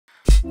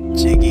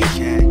Jiggy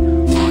cat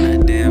on a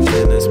damn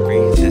killing spree.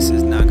 This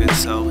is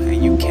Nagato,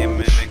 and you can't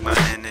mimic my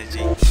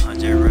energy.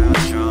 100 round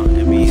drum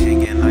and be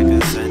hanging like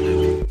a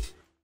centipede.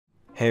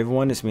 Hey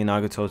everyone, it's me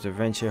Nagato's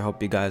Adventure.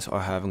 Hope you guys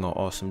are having an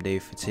awesome day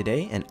for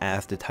today. And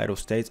as the title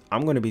states,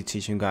 I'm going to be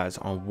teaching you guys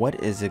on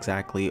what is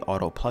exactly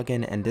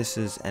Autoplugin, and this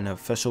is an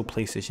official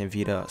PlayStation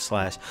Vita /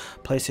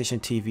 PlayStation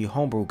TV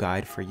homebrew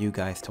guide for you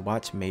guys to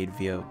watch, made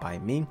by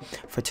me.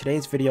 For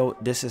today's video,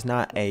 this is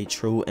not a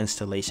true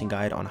installation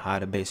guide on how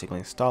to basically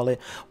install it,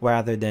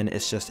 rather than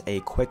it's just a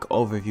quick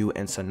overview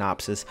and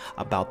synopsis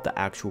about the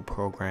actual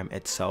program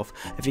itself.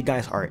 If you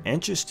guys are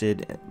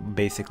interested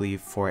basically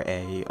for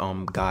a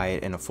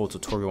guide and a full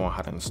tutorial on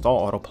how to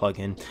install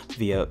Autoplugin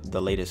via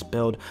the latest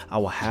build, I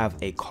will have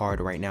a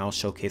card right now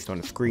showcased on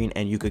the screen,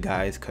 and you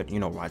guys could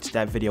watch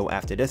that video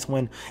after this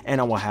one, and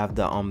I will have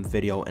the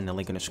video in the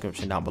link in the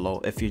description down below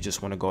if you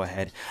just want to go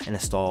ahead and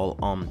install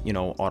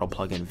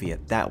Autoplugin via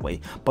that way.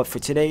 But for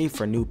today,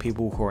 for new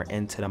people who are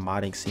into the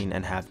modding scene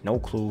and have no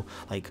clue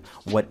like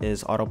what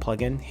is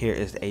Autoplugin, here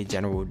is a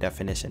general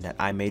definition that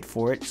I made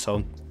for it.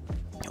 So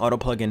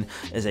Autoplugin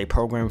is a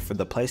program for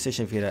the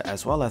PlayStation Vita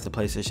as well as the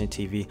PlayStation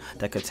TV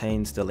that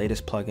contains the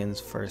latest plugins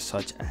for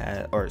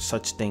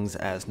such things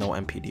as no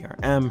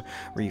MPDRM,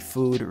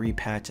 refood,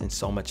 repatch, and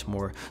so much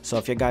more. So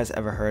if you guys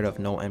ever heard of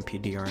no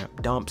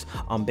MPDRM dumps,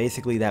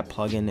 basically that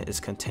plugin is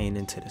contained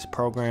into this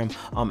program.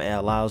 It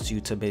allows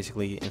you to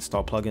basically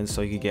install plugins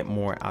so you get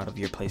more out of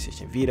your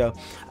PlayStation Vita.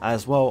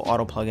 As well,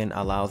 Autoplugin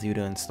allows you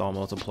to install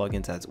multiple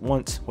plugins at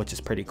once, which is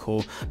pretty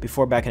cool.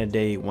 Before, back in the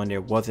day when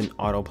there wasn't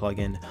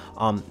Autoplugin,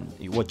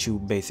 what you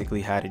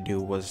basically had to do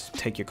was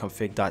take your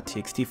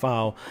config.txt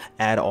file,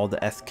 add all the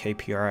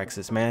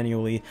skprx's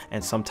manually,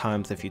 and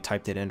sometimes if you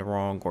typed it in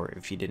wrong, or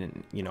if you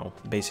didn't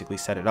basically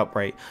set it up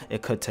right,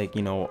 it could take a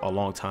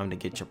long time to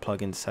get your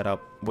plugin set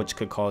up, which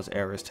could cause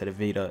errors to the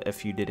Vita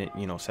if you didn't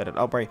set it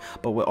up right.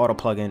 But with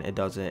Autoplugin, it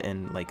does it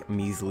in like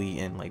measly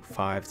in like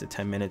 5 to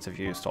 10 minutes if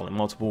you're installing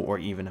multiple, or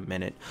even a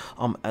minute.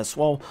 As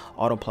well,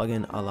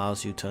 Autoplugin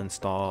allows you to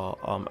install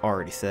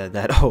already said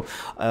that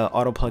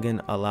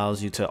Autoplugin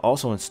allows you to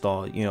also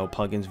install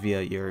plugins via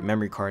your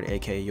memory card,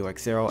 aka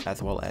UX0,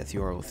 as well as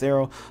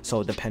URL0,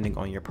 so depending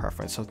on your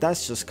preference. So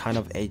that's just kind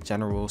of a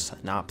general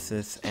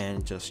synopsis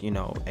and just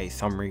a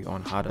summary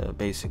on how to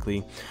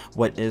basically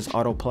what is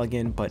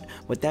Autoplugin. But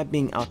with that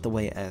being out the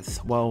way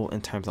as well,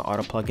 in terms of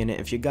Autoplugin,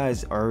 if you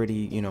guys are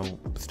already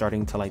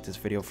starting to like this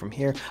video from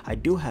here, I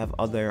do have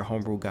other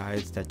homebrew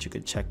guides that you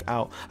could check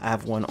out. I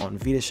have one on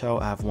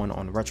VitaShell, I have one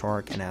on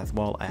RetroArch, and as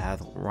well I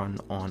have one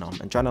on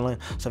Adrenaline.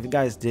 So if you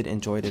guys did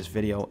enjoy this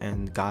video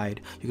and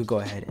guide, you could go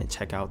ahead and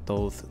check out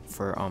those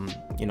for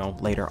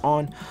later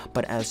on.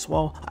 But as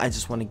well, I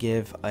just want to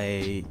give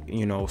a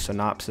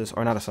synopsis,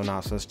 or not a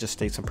synopsis, just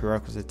state some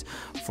prerequisites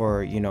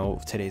for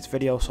today's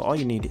video. So all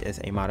you need is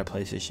a modded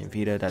PlayStation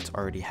Vita that's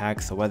already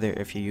hacked. So whether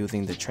if you're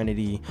using the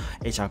Trinity,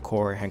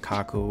 H-Encore,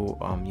 HENkaku,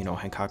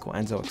 HENkaku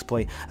Enzo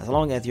exploit, as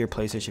long as your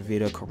PlayStation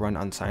Vita could run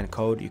unsigned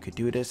code, you could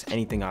do this.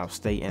 Anything I'll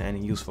state and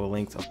any useful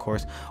links, of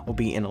course, will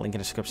be in the link in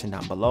the description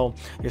down below.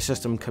 Your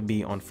system could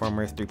be on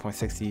firmware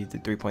 3.60 to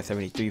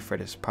 3.73 for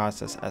this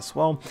process as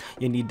well.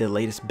 You need the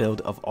latest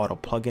build of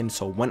Autoplugin.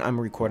 So when I'm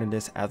recording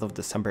this, as of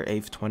December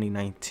 8th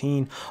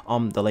 2019,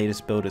 the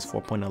latest build is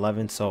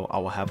 4.11, so I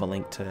will have a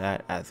link to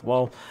that as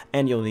well.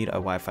 And you'll need a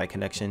Wi-Fi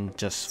connection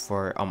just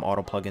for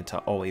Autoplugin to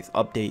always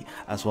update,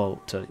 as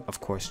well to of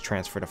course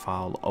transfer the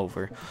file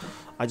over.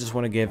 I just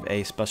want to give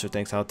a special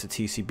thanks out to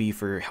TCB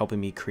for helping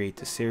me create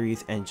the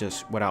series, and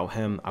just without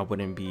him I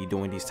wouldn't be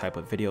doing these type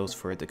of videos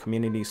for the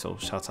community, so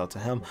shouts out to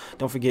him.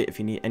 Don't forget, if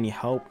you need any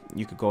help,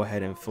 you could go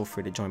ahead and feel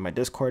free to join my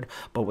Discord.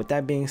 But with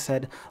that being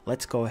said,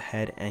 let's go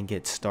ahead and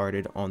get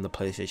started on the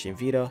PlayStation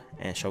Vita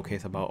and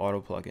showcase about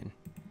Autoplugin.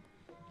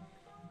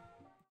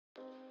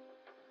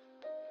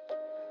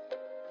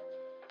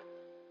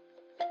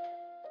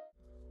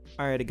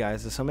 Alrighty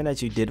guys, assuming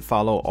that you did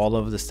follow all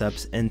of the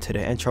steps into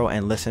the intro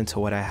and listen to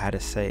what I had to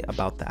say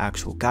about the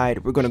actual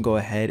guide, we're going to go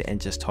ahead and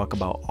just talk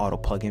about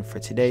Autoplugin for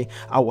today.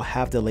 I will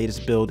have the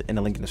latest build in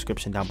the link in the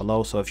description down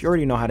below, so if you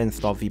already know how to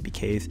install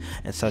VPKs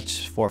and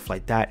such forth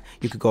like that,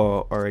 you could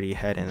go already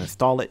ahead and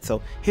install it. So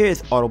here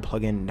is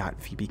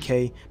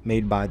Autoplugin.vpk,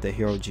 made by the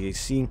Hero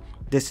GHC.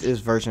 This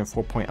is version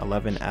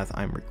 4.11 as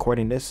I'm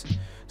recording this,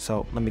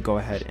 so let me go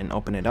ahead and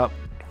open it up.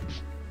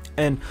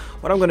 And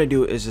what I'm going to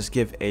do is just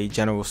give a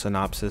general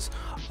synopsis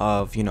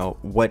of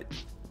what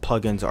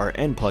plugins are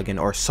in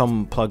plugin, or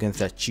some plugins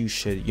that you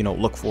should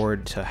look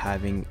forward to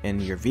having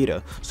in your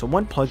Vita. So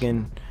one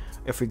plugin,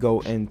 if we go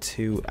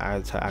into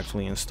to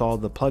actually install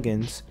the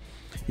plugins,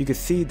 you can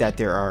see that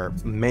there are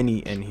many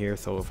in here.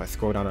 So if I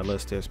scroll down the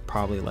list, there's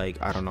probably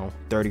like, I don't know,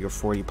 30 or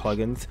 40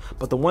 plugins.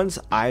 But the ones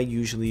I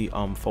usually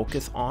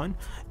focus on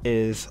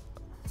is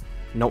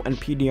no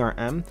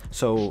NPDRM.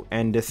 So,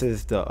 and this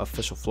is the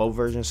official Flow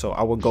version, so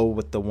I will go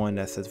with the one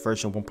that says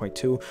version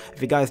 1.2.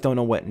 If you guys don't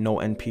know what no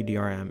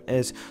NPDRM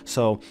is,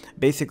 so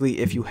basically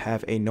if you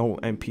have a no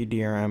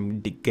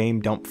NPDRM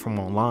game dump from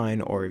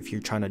online, or if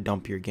you're trying to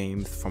dump your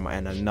games from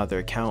another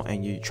account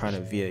and you're trying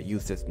to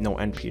use this no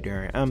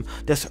NPDRM,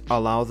 this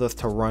allows us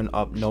to run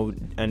up no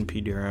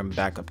NPDRM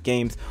backup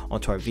games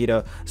onto our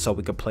Vita, so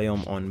we could play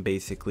them on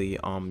basically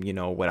you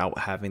know, without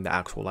having the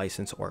actual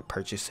license or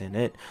purchasing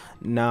it.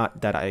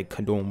 Not that I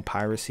condone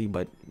piracy,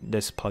 but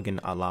this plugin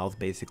allows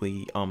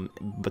basically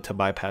but to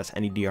bypass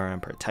any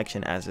DRM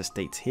protection, as it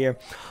states here.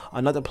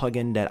 Another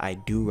plugin that I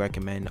do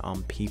recommend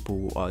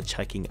people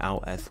checking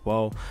out as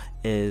well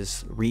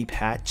is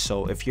Repatch.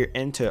 So if you're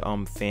into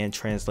fan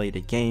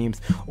translated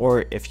games,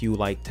 or if you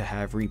like to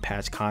have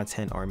repatch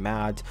content or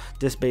mods,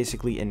 this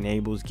basically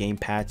enables game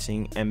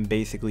patching, and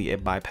basically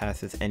it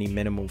bypasses any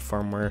minimum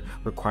firmware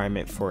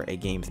requirement for a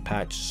game's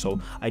patch.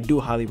 So I do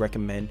highly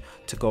recommend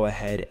to go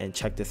ahead and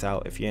check this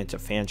out if you're into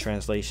fan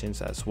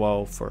translations as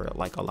well. For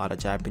like a lot of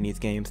Japanese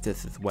games,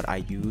 this is what I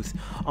use.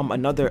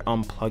 Another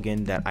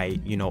plugin that I,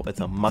 you know, is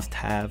a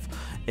must-have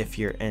if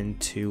you're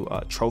into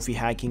trophy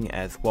hacking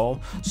as well.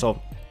 So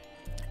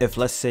if,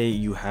 let's say,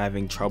 you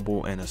having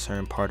trouble in a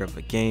certain part of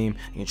a game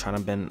and you're trying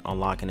to been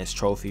unlocking this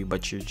trophy,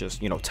 but you're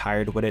just, you know,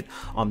 tired with it,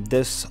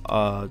 this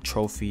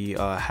trophy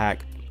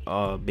hack,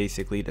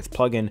 basically this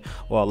plugin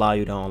will allow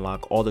you to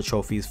unlock all the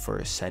trophies for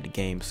a set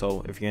game.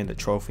 So if you're into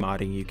trophy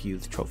modding, you can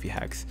use trophy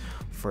hacks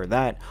for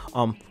that.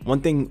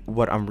 One thing,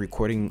 what I'm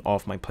recording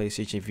off my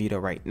PlayStation Vita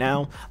right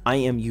now, I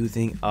am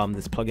using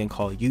this plugin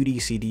called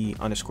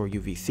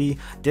UDCD_UVC.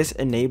 This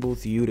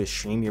enables you to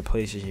stream your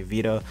PlayStation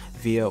Vita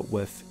via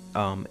with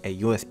a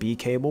USB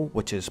cable,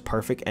 which is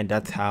perfect, and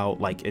that's how,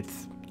 like,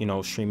 it's, you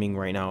know, streaming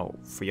right now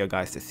for you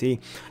guys to see.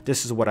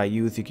 This is what I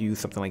use. You can use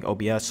something like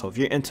OBS. So if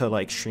you're into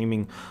like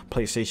streaming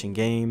PlayStation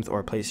games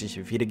or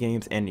PlayStation Vita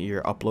games and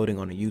you're uploading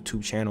on a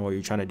YouTube channel, or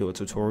you're trying to do a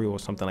tutorial or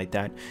something like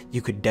that, you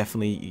could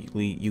definitely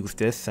use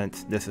this,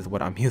 since this is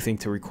what I'm using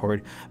to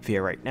record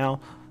via right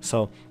now.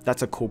 So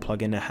that's a cool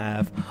plugin to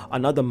have.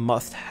 Another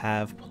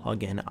must-have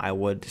plugin I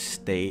would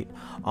state,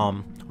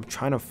 I'm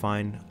trying to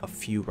find a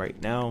few right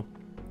now,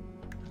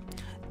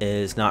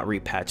 is not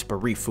Repatch but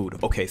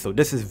Refood. Okay, so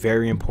this is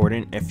very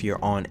important if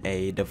you're on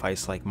a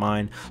device like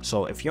mine.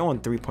 So if you're on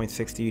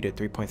 3.60 to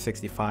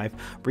 3.65,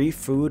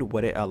 Refood,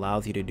 what it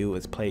allows you to do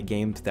is play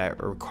games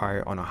that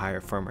require on a higher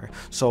firmware.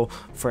 So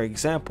for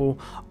example,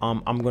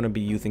 I'm going to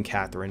be using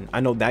Catherine. I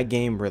know that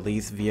game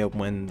released via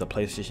when the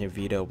PlayStation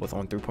Vita was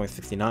on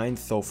 3.69,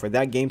 so for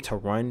that game to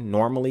run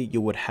normally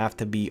you would have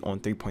to be on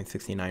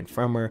 3.69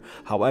 firmware.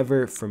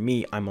 However, for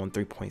me, I'm on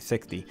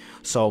 3.60,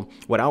 so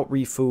without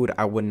Refood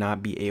I would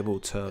not be able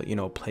to, you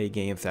know, play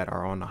games that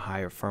are on a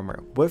higher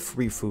firmware. With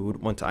Refood,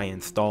 once I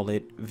install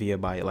it via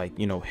by, like,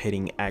 you know,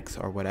 hitting X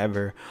or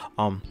whatever,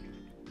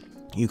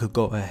 you could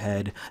go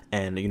ahead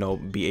and, you know,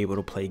 be able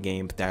to play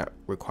games that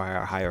require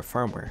a higher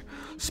firmware.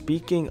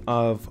 Speaking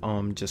of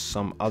just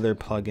some other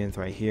plugins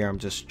right here, I'm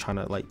just trying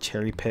to like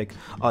cherry pick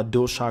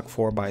DualShock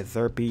 4 by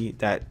Xerpe,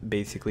 that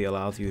basically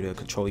allows you to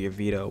control your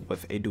Vita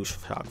with a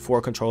DualShock 4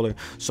 controller.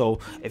 So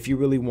if you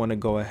really want to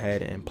go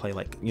ahead and play,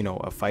 like, you know,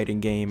 a fighting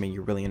game, and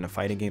you're really into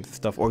fighting games and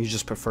stuff, or you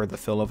just prefer the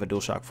feel of a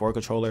DualShock 4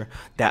 controller,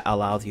 that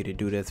allows you to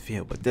do this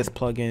via with this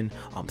plugin.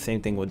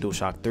 Same thing with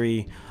DualShock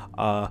 3.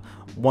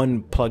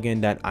 One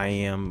plugin that I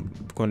am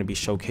going to be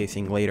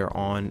showcasing later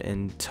on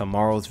in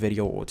tomorrow's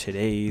video, or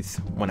today's,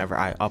 whenever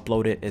I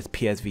upload it, is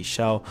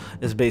PSTV.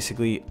 It's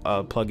basically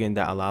a plugin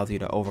that allows you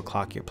to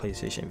overclock your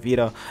PlayStation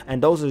Vita,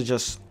 and those are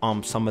just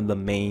some of the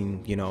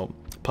main, you know,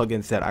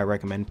 plugins that I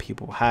recommend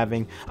people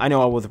having. I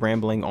know I was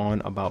rambling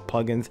on about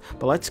plugins,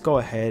 but let's go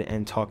ahead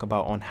and talk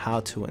about on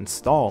how to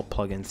install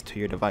plugins to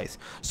your device.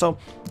 So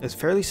it's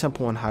fairly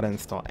simple on how to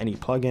install any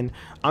plugin.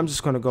 I'm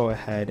just going to go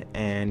ahead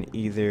and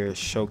either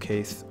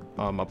showcase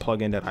a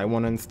plugin that I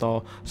want to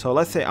install. So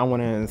let's say I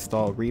want to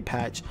install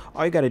Repatch.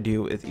 All you got to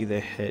do is either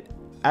hit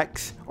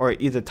X, or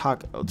either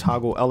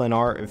toggle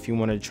LNR if you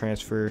want to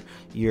transfer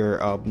your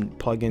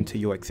plugin to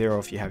UX0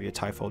 if you have your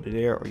TIE folder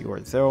there, or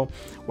UR0.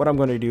 What I'm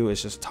going to do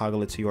is just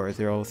toggle it to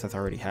UR0 since I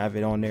already have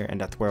it on there, and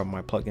that's where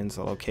my plugins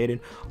are located.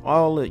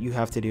 All that you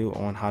have to do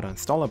on how to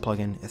install a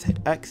plugin is hit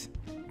X,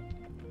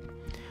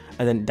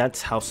 and then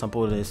that's how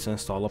simple it is to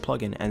install a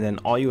plugin. And then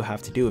all you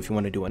have to do if you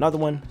want to do another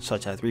one,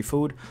 such as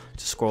Refood,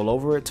 just scroll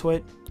over to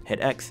it,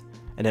 hit X,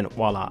 and then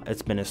voila,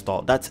 it's been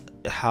installed. That's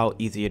how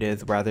easy it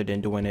is, rather than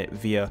doing it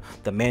via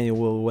the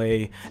manual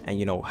way and,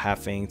 you know,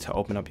 having to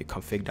open up your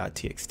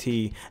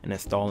config.txt and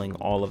installing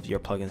all of your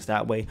plugins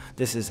that way.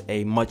 This is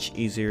a much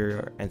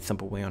easier and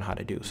simple way on how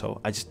to do.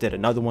 So I just did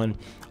another one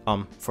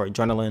for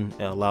Adrenaline.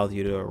 It allows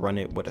you to run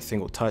it with a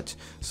single touch.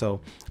 So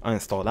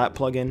uninstall that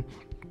plugin.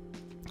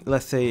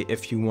 Let's say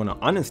if you want to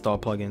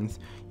uninstall plugins,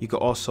 you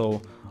could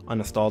also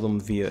uninstall them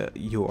via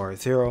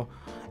UR0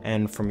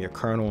 and from your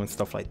kernel and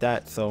stuff like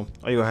that. So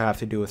all you have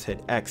to do is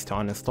hit X to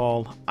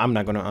uninstall. I'm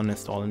not going to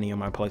uninstall any of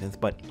my plugins,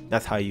 but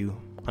that's how you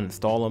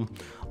uninstall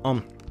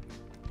them.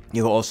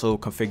 You will also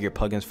configure your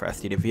plugins for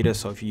SD to Vita.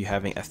 So if you're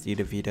having SD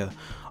to Vita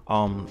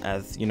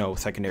as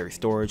secondary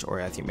storage or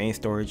as your main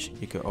storage,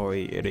 you could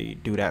already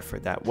do that for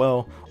that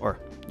or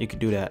you could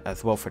do that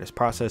as well for this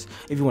process.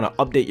 If you want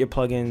to update your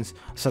plugins,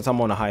 since I'm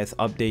on the highest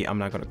update, I'm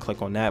not going to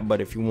click on that, but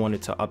if you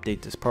wanted to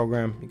update this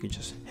program, you could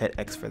just hit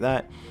X for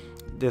that.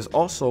 There's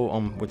also,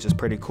 which is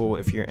pretty cool,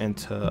 if you're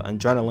into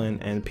Adrenaline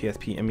and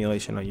PSP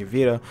emulation on your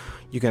Vita,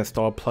 you can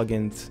install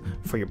plugins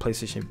for your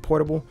PlayStation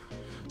Portable.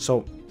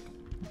 So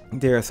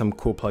there are some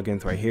cool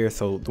plugins right here.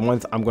 So the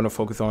ones I'm going to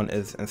focus on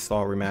is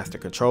install remaster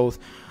controls.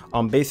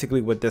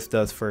 Basically what this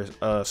does for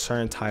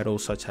certain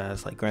titles such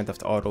as like Grand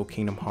Theft Auto,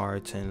 Kingdom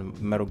Hearts, and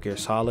Metal Gear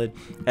Solid,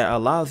 it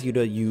allows you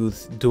to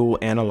use dual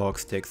analog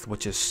sticks,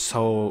 which is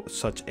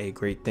such a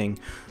great thing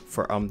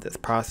for this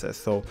process.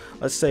 So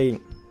let's say,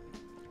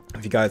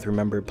 if you guys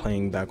remember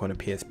playing back on the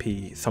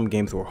PSP, some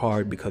games were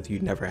hard because you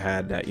never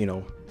had that,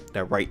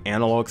 that right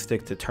analog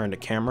stick to turn the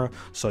camera,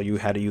 so you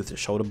had to use the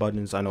shoulder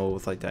buttons. I know it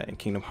was like that in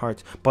Kingdom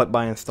Hearts, but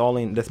by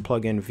installing this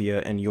plugin via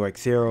an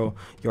UX0,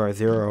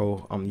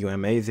 UR0,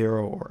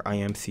 UMA0, or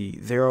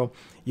IMC0,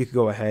 you could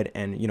go ahead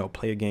and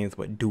play games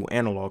with dual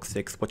analog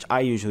sticks, which I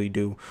usually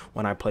do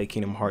when I play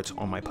Kingdom Hearts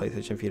on my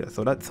PlayStation Vita.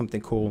 So that's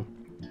something cool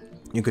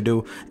you could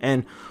do,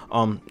 and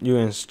you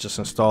can just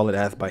install it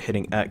as by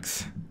hitting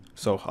X.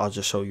 So I'll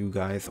just show you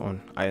guys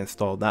I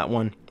installed that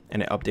one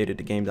and it updated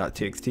the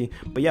game.txt.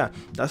 But yeah,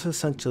 that's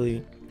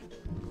essentially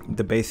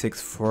the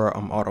basics for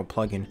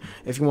Autoplugin.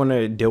 If you want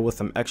to deal with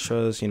some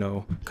extras,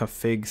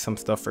 config some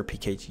stuff for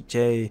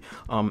PKGJ,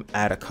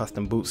 add a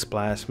custom boot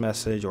splash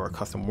message or a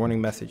custom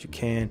warning message, you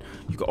can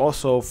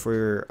also,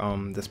 for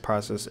this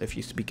process, if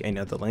you speak any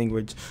other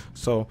language.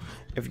 So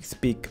if you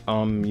speak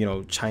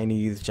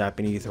Chinese,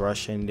 Japanese,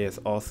 Russian, there's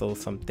also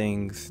some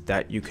things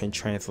that you can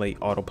translate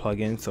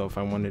Autoplugin. So if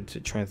I wanted to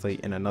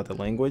translate in another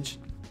language,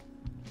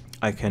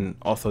 I can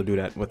also do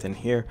that within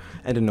here,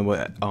 and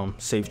then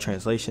save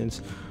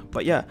translations.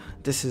 But yeah,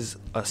 this is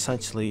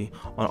essentially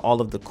on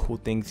all of the cool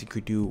things you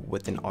could do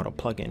with an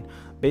Autoplugin.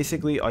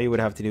 Basically, all you would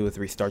have to do is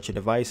restart your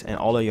device and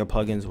all of your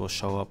plugins will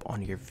show up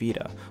on your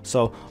Vita.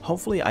 So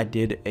hopefully I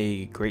did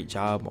a great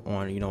job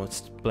on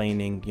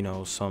explaining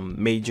some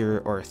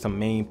major or some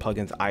main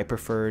plugins I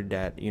prefer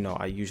that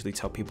I usually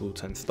tell people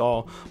to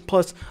install.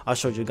 Plus I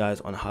showed you guys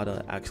on how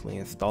to actually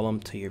install them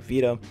to your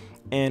Vita,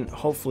 and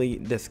hopefully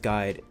this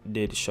guide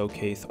did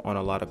showcase on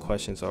a lot of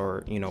questions,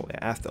 or it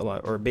asked a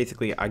lot, or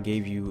basically I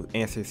gave you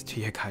answers to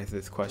your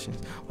guys' questions.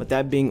 With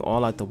that being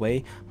all out the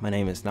way, my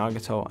name is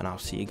Nagato and I'll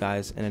see you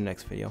guys in the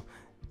next video.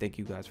 Thank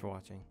you guys for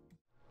watching.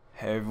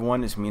 Hey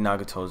everyone, it's me,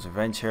 Nagato's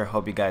Revenge here.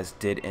 Hope you guys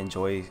did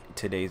enjoy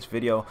today's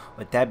video.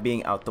 With that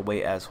being out the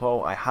way as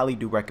well, I highly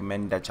do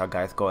recommend that y'all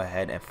guys go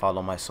ahead and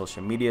follow my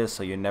social media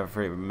so you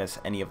never miss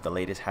any of the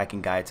latest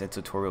hacking guides and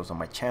tutorials on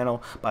my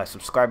channel. By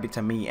subscribing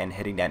to me and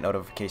hitting that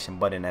notification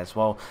button as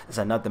well is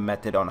another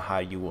method on how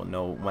you will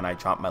know when I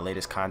drop my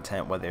latest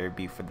content, whether it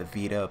be for the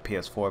Vita,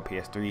 PS4,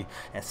 PS3,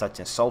 and such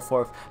and so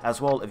forth.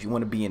 As well, if you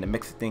want to be in the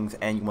mix of things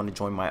and you want to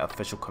join my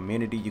official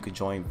community, you can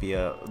join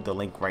via the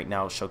link right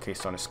now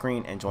showcased on the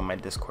screen and join my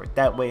Discord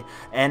that way.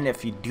 And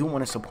if you do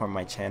want to support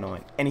my channel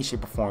in any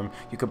shape or form,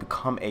 you could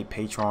become a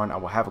patron. I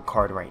will have a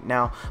card right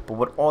now. But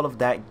with all of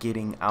that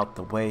getting out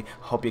the way,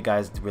 hope you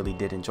guys really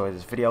did enjoy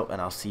this video,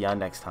 and I'll see y'all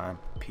next time.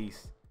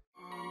 Peace.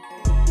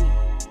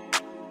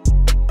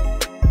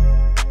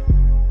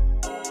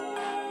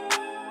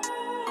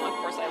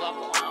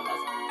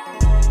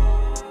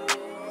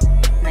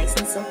 Nice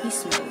and silky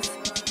smooth.